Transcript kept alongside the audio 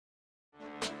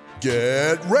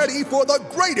Get ready for the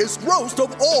greatest roast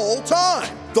of all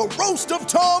time, the Roast of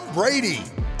Tom Brady,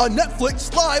 a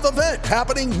Netflix live event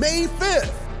happening May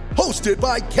 5th. Hosted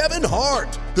by Kevin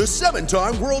Hart, the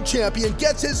 7-time world champion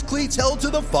gets his cleats held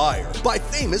to the fire by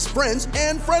famous friends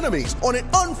and frenemies on an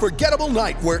unforgettable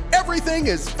night where everything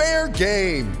is fair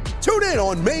game. Tune in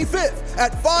on May 5th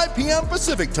at 5 p.m.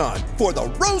 Pacific time for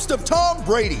the Roast of Tom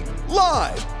Brady,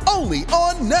 live only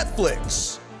on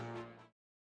Netflix.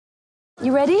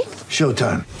 You ready?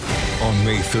 Showtime. On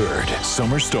May 3rd,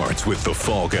 summer starts with The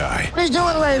Fall Guy. Let's do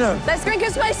it later. Let's drink a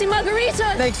spicy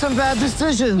margarita. Make some bad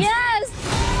decisions. Yes!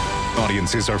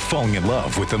 Audiences are falling in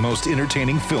love with the most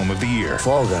entertaining film of the year.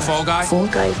 Fall Guy. Fall Guy? Fall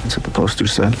Guy. That's what the poster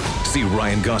said. See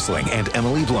Ryan Gosling and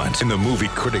Emily Blunt in the movie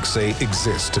critics say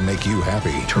exists to make you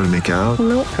happy. Trying to make it out?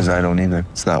 Nope. Because I don't either.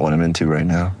 It's not what I'm into right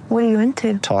now. What are you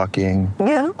into? Talking.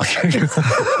 Yeah.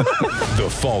 The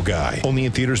Fall Guy. Only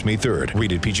in theaters May 3rd.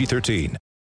 Rated PG-13.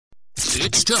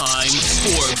 It's time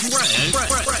for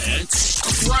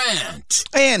Grant's Rant.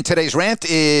 And today's rant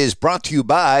is brought to you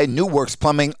by New Works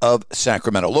Plumbing of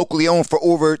Sacramento. Locally owned for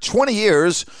over 20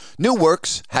 years, New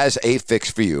Works has a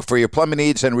fix for you. For your plumbing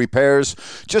needs and repairs,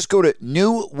 just go to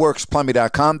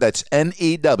newworksplumbing.com. That's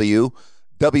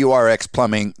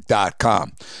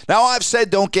NEWWRXplumbing.com. Now, I've said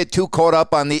don't get too caught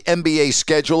up on the NBA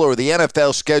schedule or the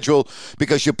NFL schedule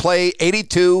because you play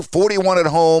 82, 41 at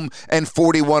home, and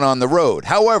 41 on the road.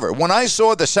 However, when I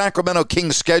saw the Sacramento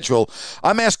Kings schedule,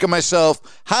 I'm asking myself,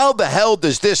 how the hell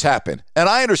does this happen? And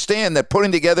I understand that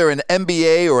putting together an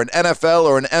NBA or an NFL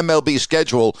or an MLB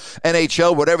schedule,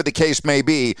 NHL, whatever the case may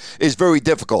be, is very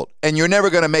difficult. And you're never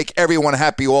going to make everyone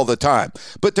happy all the time.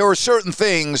 But there are certain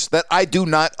things that I do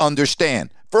not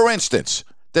understand. For instance,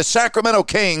 the Sacramento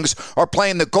Kings are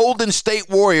playing the Golden State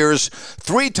Warriors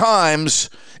 3 times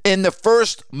in the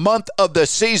first month of the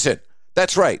season.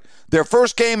 That's right. Their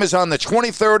first game is on the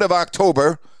 23rd of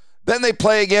October. Then they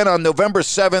play again on November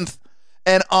 7th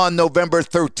and on November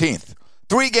 13th.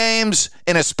 3 games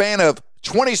in a span of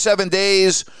 27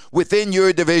 days within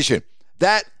your division.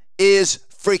 That is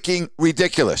freaking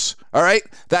ridiculous. All right?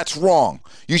 That's wrong.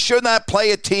 You should not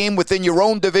play a team within your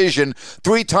own division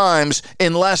 3 times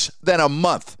in less than a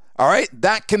month. All right?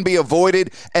 That can be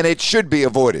avoided, and it should be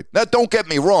avoided. Now, don't get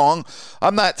me wrong.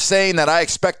 I'm not saying that I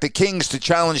expect the Kings to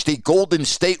challenge the Golden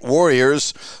State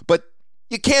Warriors, but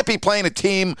you can't be playing a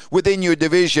team within your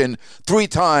division 3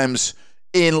 times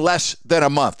in less than a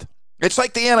month. It's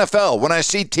like the NFL. When I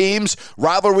see teams,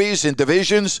 rivalries, and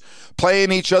divisions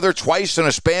playing each other twice in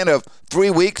a span of 3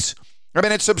 weeks, I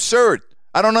mean, it's absurd.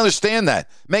 I don't understand that.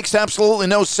 Makes absolutely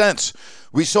no sense.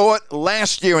 We saw it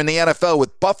last year in the NFL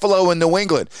with Buffalo and New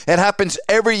England. It happens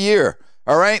every year,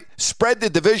 all right? Spread the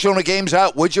divisional games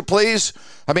out, would you please?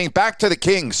 I mean, back to the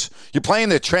Kings. You're playing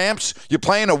the champs. You're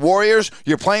playing the Warriors.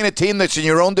 You're playing a team that's in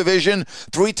your own division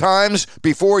 3 times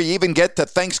before you even get to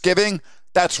Thanksgiving.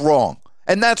 That's wrong.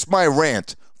 And that's my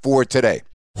rant for today.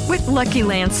 With Lucky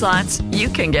Land Slots, you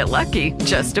can get lucky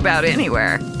just about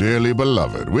anywhere. Dearly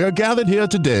beloved, we are gathered here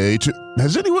today to...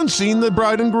 Has anyone seen the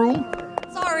bride and groom?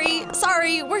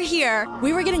 Sorry, we're here.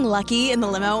 We were getting lucky in the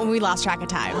limo and we lost track of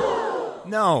time.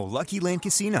 No, Lucky Land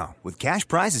Casino, with cash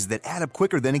prizes that add up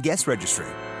quicker than a guest registry.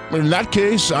 In that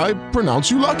case, I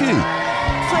pronounce you lucky.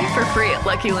 Play for free at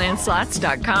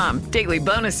LuckyLandSlots.com. Daily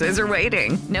bonuses are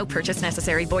waiting. No purchase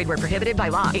necessary. Void where prohibited by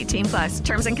law. 18+.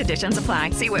 Terms and conditions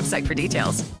apply. See website for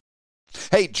details.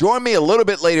 Hey, join me a little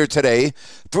bit later today,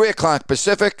 3 o'clock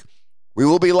Pacific. We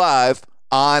will be live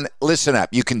on Listen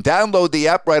App. You can download the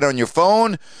app right on your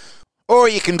phone, or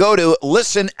you can go to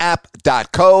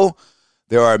listenapp.co.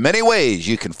 There are many ways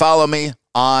you can follow me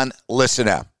on Listen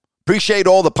App. Appreciate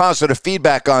all the positive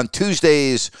feedback on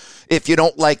Tuesdays. If you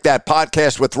don't like that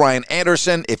podcast with Ryan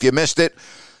Anderson, if you missed it,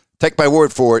 take my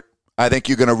word for it. I think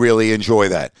you're going to really enjoy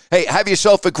that. Hey, have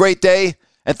yourself a great day,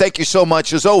 and thank you so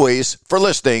much, as always, for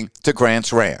listening to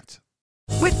Grant's Rant.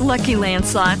 With Lucky Land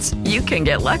Slots, you can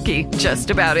get lucky just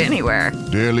about anywhere.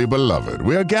 Dearly beloved,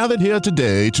 we are gathered here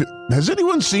today to... Has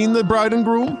anyone seen the bride and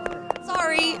groom?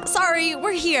 Sorry,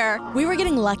 we're here. We were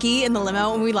getting lucky in the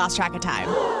limo and we lost track of time.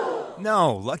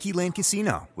 No, Lucky Land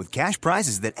Casino, with cash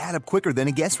prizes that add up quicker than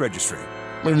a guest registry.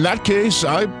 In that case,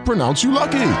 I pronounce you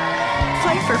lucky.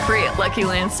 Play for free at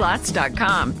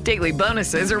LuckyLandSlots.com. Daily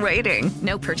bonuses are waiting.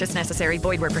 No purchase necessary.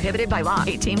 Void where prohibited by law.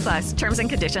 18+. Terms and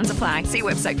conditions apply. See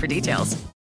website for details.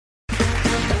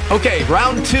 Okay,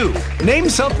 round 2. Name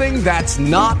something that's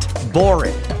not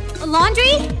boring. A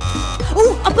laundry?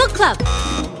 Ooh, a book club.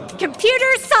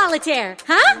 Computer solitaire,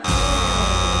 huh?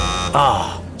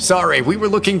 Ah, sorry, we were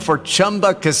looking for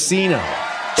Chumba Casino.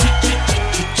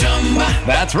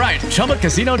 That's right.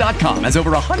 ChumbaCasino.com has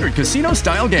over 100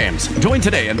 casino-style games. Join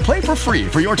today and play for free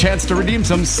for your chance to redeem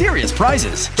some serious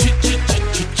prizes.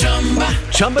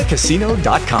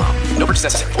 ChumbaCasino.com. No purchase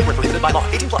necessary. Void where prohibited by law.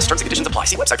 18+. Terms and conditions apply.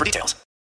 See website for details.